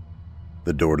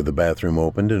 The door to the bathroom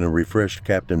opened and a refreshed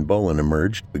Captain Boland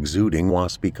emerged, exuding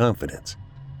waspy confidence.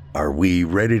 "Are we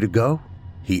ready to go?"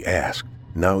 he asked,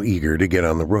 now eager to get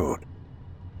on the road.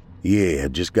 "Yeah,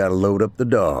 just gotta load up the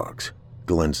dogs,"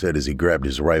 Glenn said as he grabbed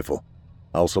his rifle.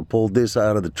 "I also pulled this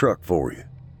out of the truck for you."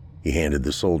 He handed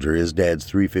the soldier his dad's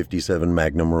 .357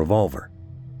 Magnum revolver.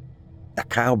 "A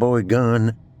cowboy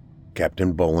gun?"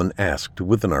 Captain Boland asked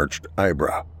with an arched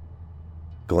eyebrow.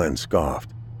 Glenn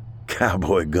scoffed.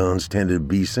 "Cowboy guns tend to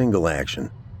be single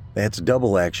action. That's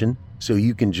double action, so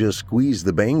you can just squeeze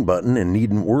the bang button and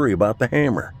needn't worry about the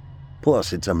hammer.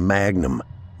 Plus, it's a Magnum,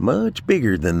 much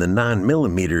bigger than the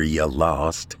 9mm you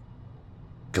lost."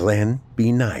 "Glenn,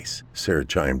 be nice," Sarah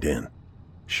chimed in.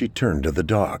 She turned to the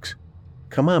dogs.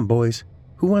 "Come on, boys.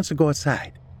 Who wants to go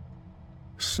outside?"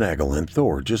 Snaggle and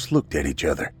Thor just looked at each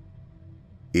other.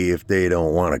 "If they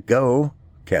don't want to go,"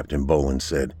 Captain Boland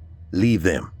said, "leave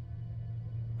them."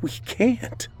 "We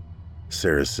can't,"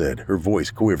 Sarah said, her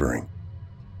voice quivering.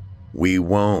 "We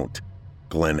won't,"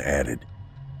 Glenn added.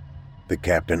 The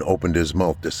captain opened his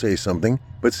mouth to say something,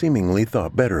 but seemingly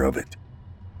thought better of it.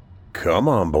 "Come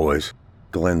on, boys,"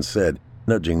 Glenn said,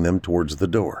 nudging them towards the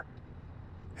door.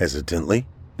 Hesitantly,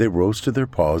 they rose to their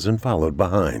paws and followed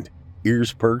behind,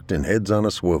 ears perked and heads on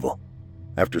a swivel.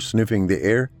 After sniffing the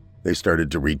air, they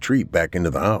started to retreat back into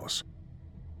the house.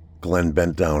 Glenn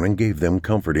bent down and gave them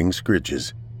comforting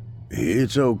scritches.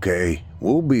 "It's okay.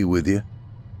 We'll be with you."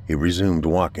 He resumed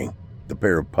walking, the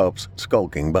pair of pups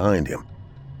skulking behind him.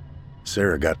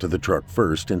 Sarah got to the truck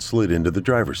first and slid into the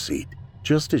driver's seat.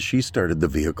 Just as she started the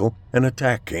vehicle, an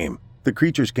attack came. The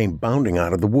creatures came bounding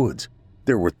out of the woods.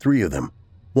 There were 3 of them,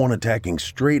 one attacking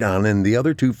straight on and the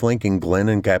other 2 flanking Glenn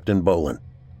and Captain Boland.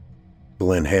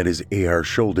 Glenn had his AR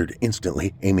shouldered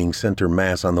instantly, aiming center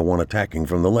mass on the one attacking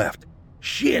from the left.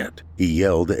 "Shit!" he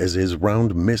yelled as his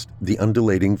round missed the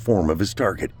undulating form of his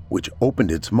target, which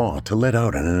opened its maw to let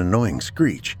out an annoying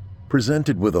screech.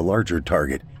 Presented with a larger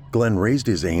target, Glenn raised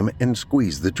his aim and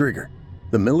squeezed the trigger.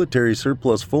 The military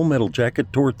surplus full metal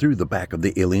jacket tore through the back of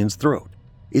the alien's throat.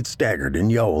 It staggered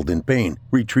and yowled in pain,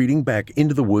 retreating back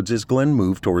into the woods as Glenn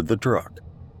moved toward the truck.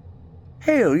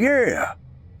 "Hell yeah!"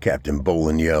 Captain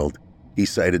Boland yelled. He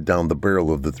sighted down the barrel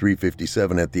of the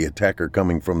 .357 at the attacker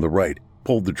coming from the right,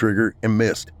 pulled the trigger, and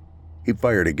missed. He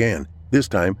fired again. This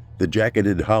time, the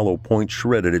jacketed hollow point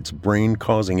shredded its brain,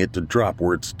 causing it to drop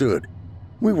where it stood.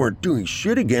 "We weren't doing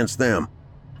shit against them.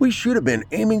 We should have been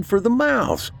aiming for the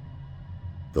mouths."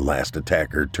 The last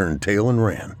attacker turned tail and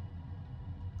ran.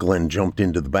 Glenn jumped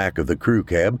into the back of the crew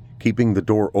cab, keeping the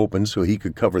door open so he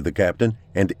could cover the captain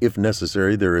and, if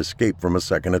necessary, their escape from a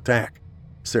second attack.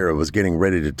 Sarah was getting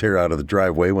ready to tear out of the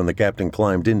driveway when the captain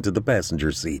climbed into the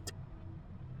passenger seat.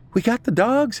 "We got the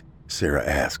dogs?" Sarah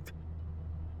asked.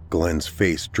 Glenn's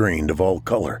face drained of all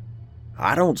color.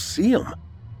 "I don't see them."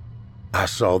 "I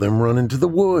saw them run into the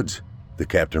woods," the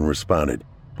captain responded.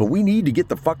 "But we need to get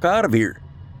the fuck out of here."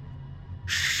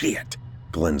 "Shit,"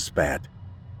 Glenn spat.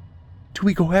 "Do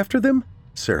we go after them?"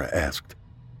 Sarah asked.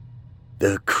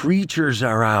 "The creatures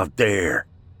are out there."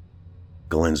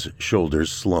 Glenn's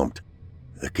shoulders slumped.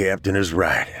 "The captain is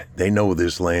right. They know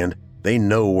this land. They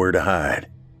know where to hide."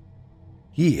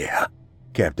 "Yeah,"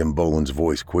 Captain Boland's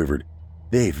voice quivered.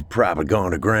 "They've probably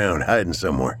gone to ground, hiding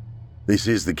somewhere. This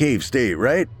is the cave state,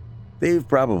 right? They've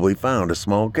probably found a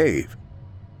small cave."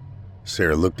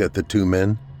 Sarah looked at the 2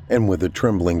 men and, with a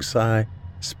trembling sigh,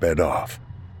 sped off.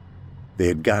 They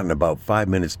had gotten about 5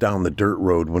 minutes down the dirt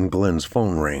road when Glenn's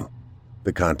phone rang.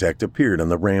 The contact appeared on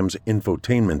the Ram's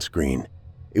infotainment screen.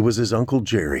 It was his Uncle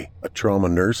Jerry, a trauma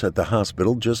nurse at the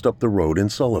hospital just up the road in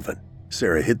Sullivan.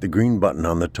 Sarah hit the green button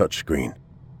on the touchscreen.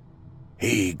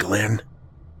 "Hey, Glenn."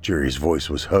 Jerry's voice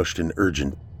was hushed and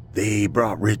urgent. "They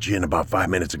brought Rich in about 5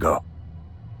 minutes ago."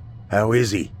 "How is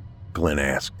he?" Glenn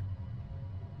asked.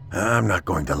 "I'm not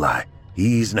going to lie.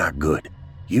 He's not good.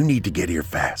 You need to get here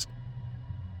fast."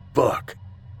 "Fuck."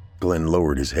 Glenn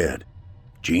lowered his head.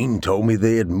 Jean told me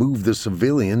they had moved the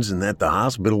civilians and that the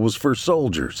hospital was for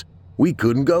soldiers. We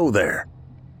couldn't go there.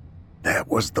 That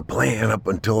was the plan up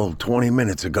until 20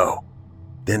 minutes ago.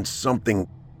 Then something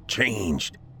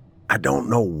changed. I don't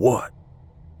know what."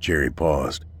 Jerry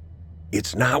paused.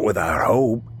 "It's not without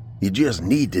hope. You just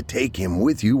need to take him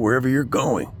with you wherever you're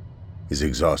going." His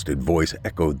exhausted voice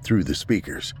echoed through the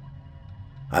speakers.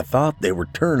 "I thought they were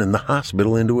turning the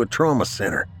hospital into a trauma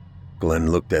center."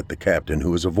 Glenn looked at the captain,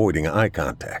 who was avoiding eye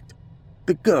contact.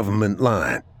 "The government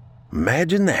line.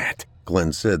 Imagine that,"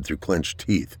 Glenn said through clenched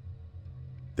teeth.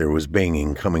 There was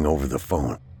banging coming over the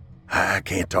phone. "I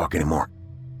can't talk anymore.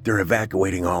 They're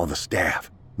evacuating all the staff,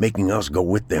 making us go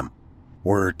with them.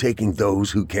 We're taking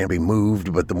those who can't be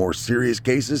moved, but the more serious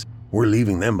cases, we're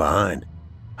leaving them behind.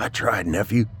 I tried,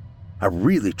 nephew. I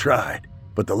really tried,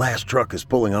 but the last truck is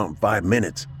pulling out in 5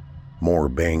 minutes." More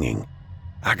banging.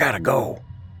 "I gotta go."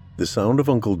 The sound of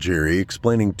Uncle Jerry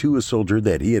explaining to a soldier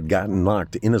that he had gotten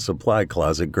locked in a supply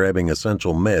closet grabbing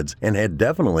essential meds and had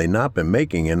definitely not been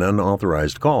making an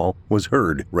unauthorized call was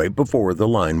heard right before the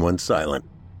line went silent.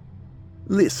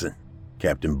 "Listen,"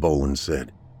 Captain Boland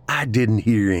said, "I didn't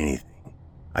hear anything.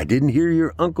 I didn't hear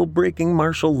your uncle breaking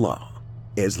martial law.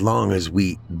 As long as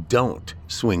we don't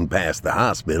swing past the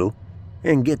hospital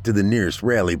and get to the nearest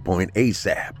rally point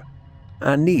ASAP,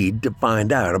 I need to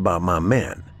find out about my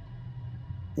men."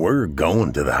 "We're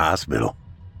going to the hospital,"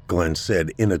 Glenn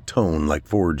said in a tone like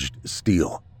forged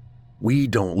steel. "We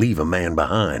don't leave a man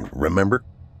behind, remember?"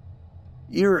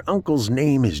 "Your uncle's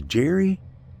name is Jerry?"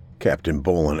 Captain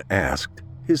Boland asked,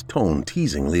 his tone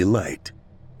teasingly light.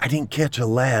 "I didn't catch a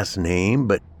last name,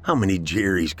 but how many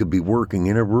Jerrys could be working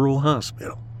in a rural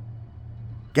hospital?"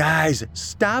 "Guys,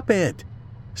 stop it!"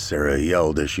 Sarah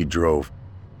yelled as she drove.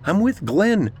 "I'm with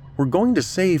Glenn. We're going to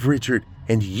save Richard,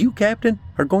 and you, Captain,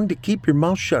 are going to keep your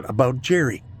mouth shut about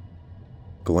Jerry."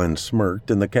 Glenn smirked,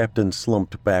 and the captain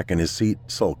slumped back in his seat,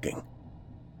 sulking.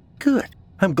 "Good.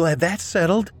 I'm glad that's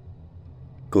settled."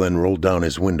 Glenn rolled down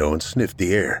his window and sniffed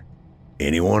the air.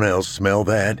 "Anyone else smell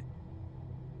that?"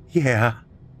 "Yeah,"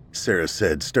 Sarah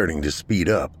said, starting to speed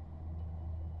up.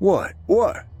 What?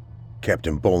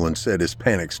 Captain Boland said as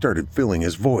panic started filling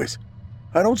his voice.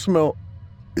 "I don't smell—"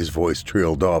 His voice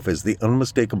trailed off as the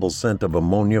unmistakable scent of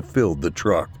ammonia filled the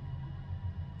truck.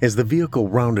 As the vehicle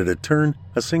rounded a turn,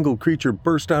 a single creature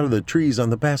burst out of the trees on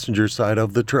the passenger side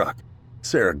of the truck.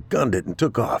 Sarah gunned it and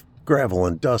took off, gravel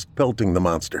and dust pelting the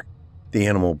monster. The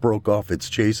animal broke off its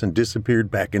chase and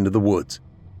disappeared back into the woods.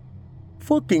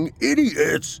 "Fucking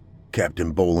idiots!"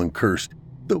 Captain Boland cursed.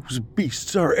 "Those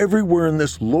beasts are everywhere in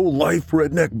this low-life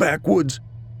redneck backwoods.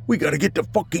 We gotta get to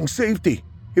fucking safety.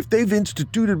 If they've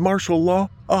instituted martial law,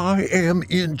 I am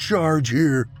in charge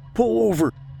here. Pull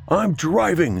over. I'm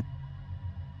driving."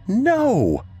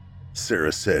 "No,"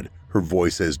 Sarah said, her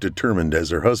voice as determined as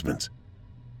her husband's.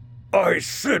 "I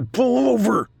said pull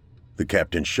over," the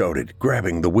captain shouted,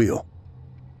 grabbing the wheel.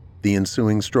 The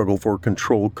ensuing struggle for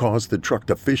control caused the truck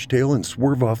to fishtail and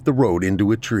swerve off the road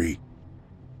into a tree.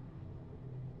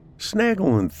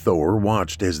 Snaggle and Thor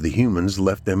watched as the humans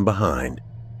left them behind.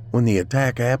 When the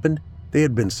attack happened, they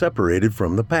had been separated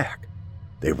from the pack.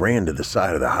 They ran to the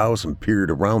side of the house and peered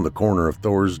around the corner of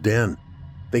Thor's den.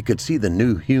 They could see the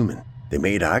new human. They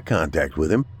made eye contact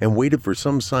with him and waited for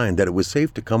some sign that it was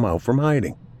safe to come out from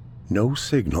hiding. No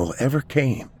signal ever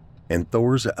came, and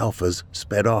Thor's alphas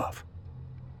sped off.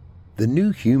 The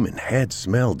new human had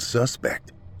smelled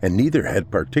suspect, and neither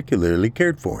had particularly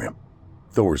cared for him.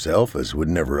 Thor's alphas would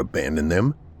never abandon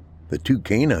them. The two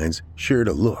canines shared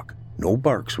a look. No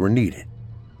barks were needed.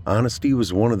 Honesty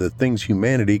was one of the things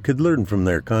humanity could learn from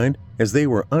their kind, as they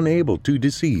were unable to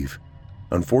deceive.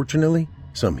 Unfortunately,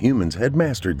 some humans had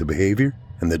mastered the behavior,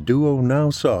 and the duo now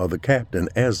saw the captain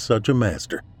as such a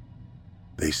master.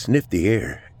 They sniffed the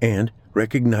air and,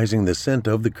 recognizing the scent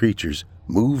of the creatures,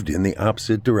 moved in the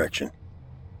opposite direction.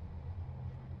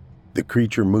 The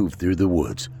creature moved through the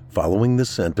woods, following the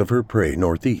scent of her prey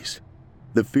northeast.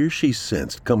 The fear she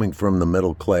sensed coming from the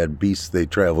metal-clad beasts they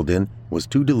traveled in was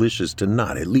too delicious to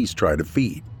not at least try to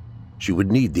feed. She would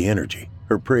need the energy.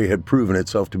 Her prey had proven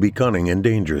itself to be cunning and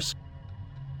dangerous.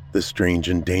 The strange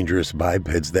and dangerous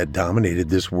bipeds that dominated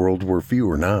this world were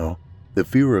fewer now. The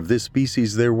fewer of this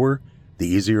species there were, the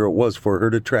easier it was for her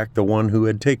to track the one who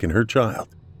had taken her child.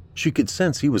 She could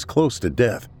sense he was close to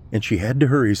death, and she had to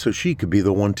hurry so she could be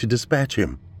the one to dispatch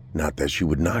him. Not that she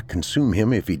would not consume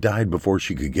him if he died before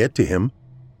she could get to him,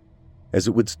 as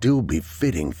it would still be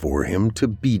fitting for him to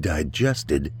be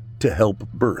digested to help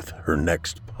birth her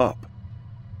next pup.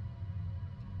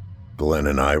 Glenn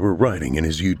and I were riding in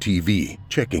his UTV,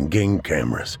 checking game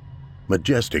cameras.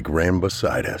 Majestic ran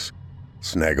beside us.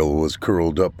 Snaggle was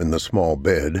curled up in the small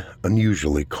bed,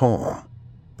 unusually calm.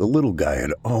 The little guy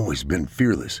had always been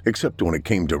fearless, except when it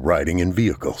came to riding in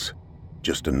vehicles.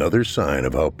 Just another sign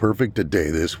of how perfect a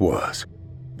day this was.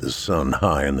 The sun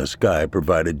high in the sky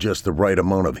provided just the right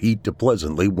amount of heat to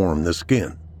pleasantly warm the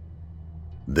skin.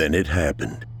 Then it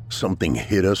happened. Something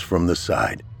hit us from the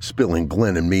side, spilling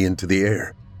Glenn and me into the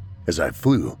air. As I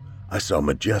flew, I saw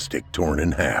Majestic torn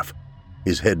in half.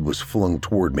 His head was flung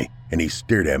toward me, and he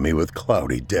stared at me with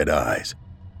cloudy, dead eyes.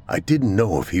 I didn't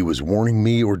know if he was warning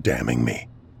me or damning me.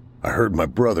 I heard my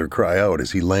brother cry out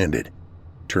as he landed.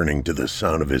 Turning to the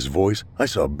sound of his voice, I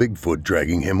saw Bigfoot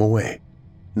dragging him away.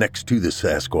 Next to the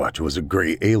Sasquatch was a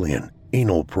gray alien,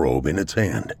 anal probe in its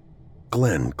hand.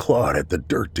 Glenn clawed at the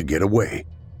dirt to get away.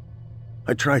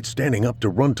 I tried standing up to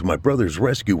run to my brother's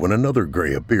rescue when another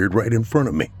gray appeared right in front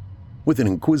of me. With an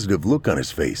inquisitive look on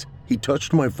his face, he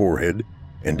touched my forehead,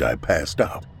 and I passed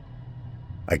out.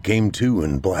 I came to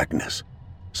in blackness.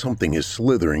 Something is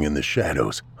slithering in the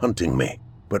shadows, hunting me,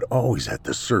 but always at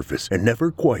the surface and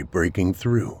never quite breaking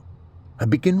through. I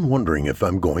begin wondering if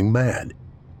I'm going mad.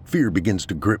 Fear begins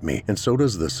to grip me, and so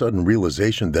does the sudden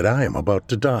realization that I am about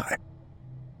to die.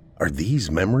 Are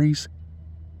these memories?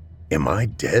 Am I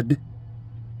dead?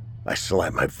 I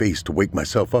slap my face to wake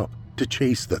myself up, to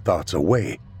chase the thoughts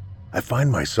away. I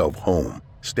find myself home,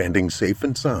 standing safe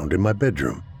and sound in my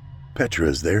bedroom. Petra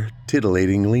is there,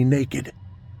 titillatingly naked.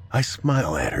 I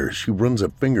smile at her as she runs a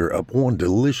finger up one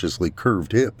deliciously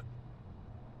curved hip.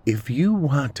 "If you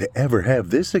want to ever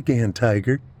have this again,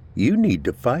 Tiger, you need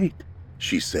to fight,"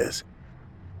 she says.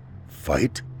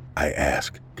 "Fight?" I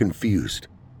ask, confused.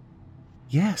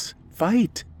 "Yes,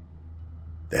 fight."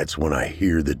 That's when I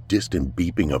hear the distant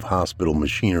beeping of hospital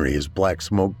machinery as black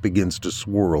smoke begins to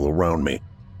swirl around me.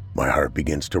 My heart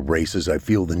begins to race as I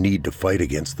feel the need to fight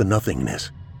against the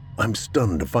nothingness. I'm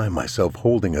stunned to find myself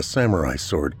holding a samurai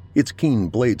sword, its keen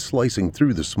blade slicing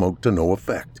through the smoke to no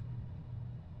effect.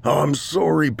 "I'm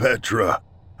sorry, Petra,"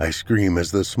 I scream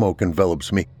as the smoke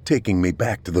envelops me, taking me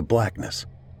back to the blackness.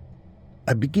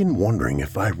 I begin wondering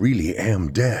if I really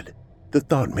am dead. The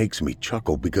thought makes me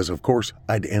chuckle because, of course,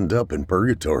 I'd end up in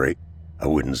purgatory. I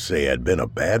wouldn't say I'd been a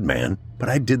bad man, but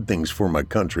I did things for my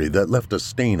country that left a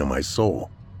stain on my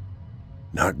soul.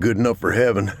 Not good enough for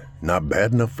heaven, not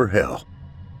bad enough for hell.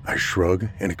 I shrug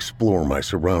and explore my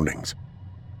surroundings.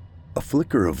 A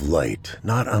flicker of light,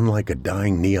 not unlike a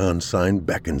dying neon sign,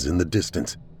 beckons in the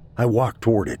distance. I walk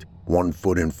toward it, one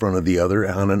foot in front of the other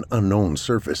on an unknown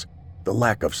surface. The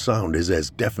lack of sound is as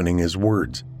deafening as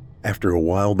words. After a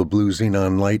while, the blue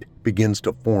xenon light begins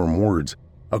to form words,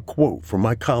 a quote from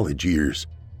my college years.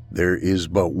 "There is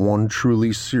but one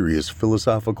truly serious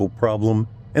philosophical problem,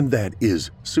 and that is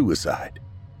suicide."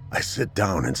 I sit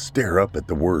down and stare up at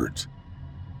the words.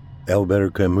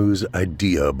 Albert Camus'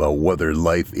 idea about whether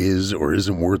life is or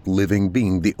isn't worth living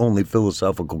being the only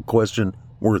philosophical question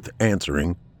worth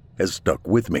answering has stuck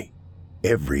with me.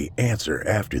 Every answer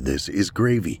after this is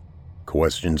gravy.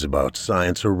 Questions about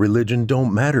science or religion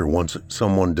don't matter once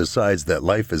someone decides that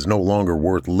life is no longer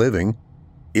worth living,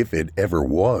 if it ever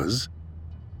was.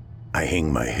 I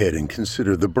hang my head and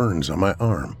consider the burns on my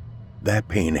arm. That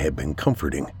pain had been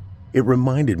comforting. It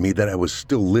reminded me that I was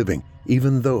still living,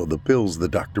 even though the pills the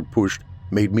doctor pushed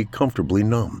made me comfortably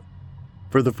numb.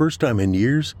 For the first time in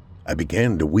years, I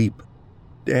began to weep.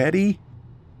 "Daddy?"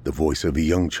 The voice of a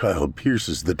young child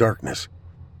pierces the darkness.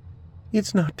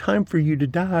 "It's not time for you to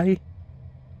die."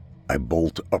 I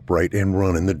bolt upright and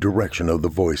run in the direction of the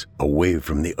voice, away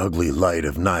from the ugly light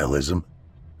of nihilism.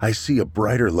 I see a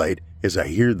brighter light as I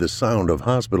hear the sound of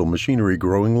hospital machinery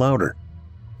growing louder.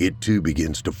 It too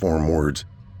begins to form words.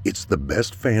 It's the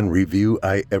best fan review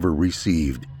I ever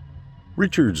received.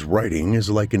 Richard's writing is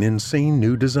like an insane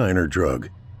new designer drug,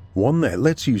 one that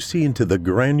lets you see into the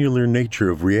granular nature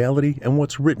of reality and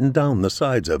what's written down the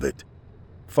sides of it.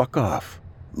 Fuck off.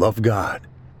 Love God.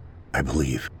 I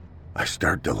believe. I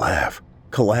start to laugh,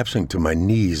 collapsing to my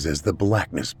knees as the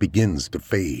blackness begins to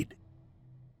fade.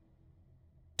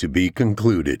 To be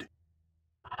concluded.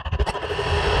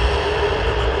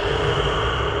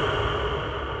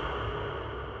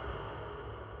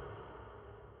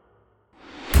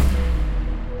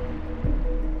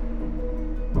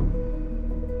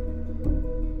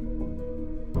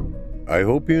 I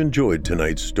hope you enjoyed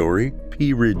tonight's story,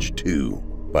 Peerage 2,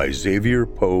 by Xavier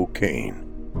Poe Kane.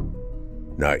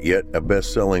 Not yet a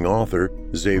best-selling author,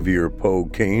 Xavier Poe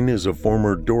Kane is a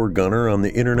former door gunner on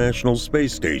the International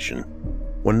Space Station.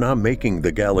 When not making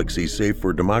the galaxy safe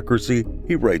for democracy,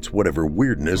 he writes whatever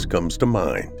weirdness comes to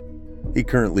mind. He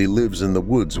currently lives in the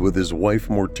woods with his wife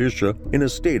Morticia in a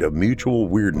state of mutual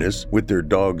weirdness with their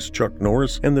dogs Chuck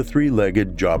Norris and the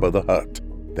three-legged Jabba the Hutt.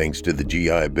 Thanks to the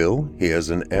GI Bill, he has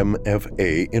an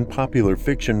MFA in popular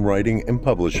fiction writing and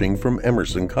publishing from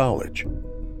Emerson College.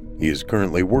 He is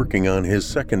currently working on his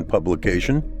second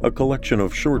publication, a collection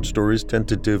of short stories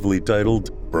tentatively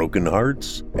titled Broken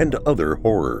Hearts and Other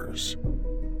Horrors.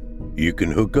 You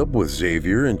can hook up with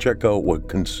Xavier and check out what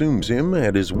consumes him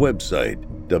at his website,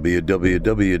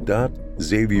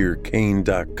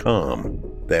 www.xavierkane.com.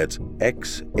 That's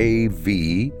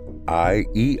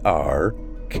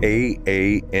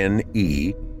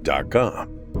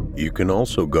XAVIERKANE.com. You can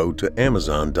also go to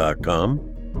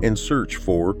Amazon.com and search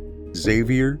for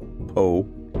Xavier Poe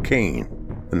Kane,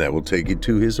 and that will take you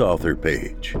to his author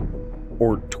page.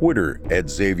 Or Twitter at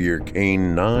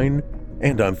XavierKane9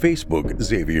 and on Facebook,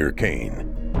 Xavier Kane.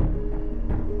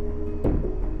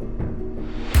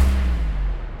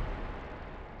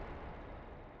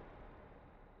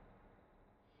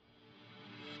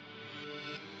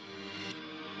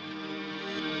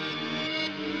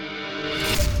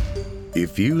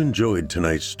 If you enjoyed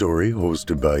tonight's story,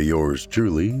 hosted by yours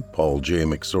truly, Paul J.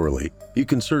 McSorley, you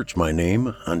can search my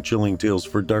name on Chilling Tales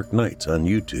for Dark Nights on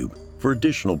YouTube for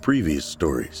additional previous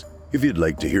stories. If you'd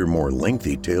like to hear more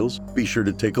lengthy tales, be sure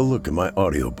to take a look at my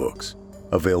audiobooks.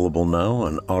 Available now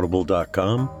on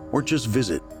audible.com or just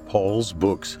visit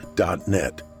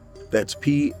paulsbooks.net. That's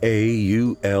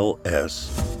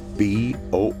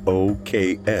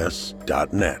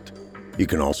PAULSBOOKS.net. You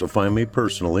can also find me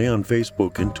personally on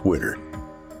Facebook and Twitter.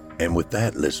 And with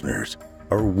that, listeners,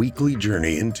 our weekly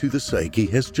journey into the psyche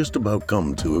has just about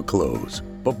come to a close.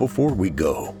 But before we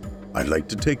go, I'd like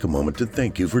to take a moment to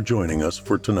thank you for joining us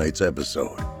for tonight's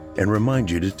episode and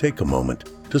remind you to take a moment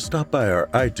to stop by our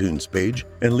iTunes page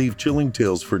and leave Chilling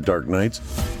Tales for Dark Nights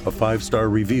a 5-star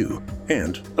review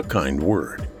and a kind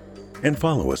word. And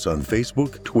follow us on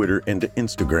Facebook, Twitter, and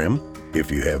Instagram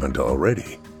if you haven't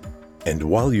already. And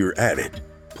while you're at it,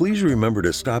 please remember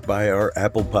to stop by our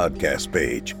Apple Podcast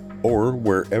page or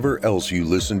wherever else you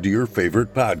listen to your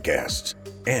favorite podcasts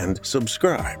and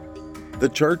subscribe. The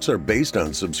charts are based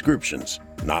on subscriptions,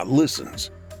 not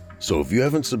listens. So if you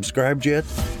haven't subscribed yet,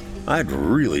 I'd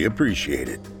really appreciate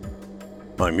it.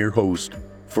 I'm your host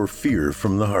for Fear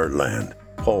from the Heartland,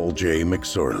 Paul J.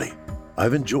 McSorley.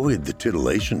 I've enjoyed the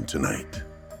titillation tonight.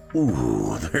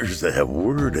 Ooh, there's that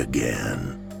word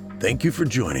again. Thank you for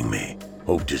joining me.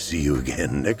 Hope to see you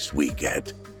again next week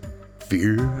at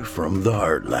Fear from the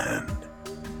Heartland.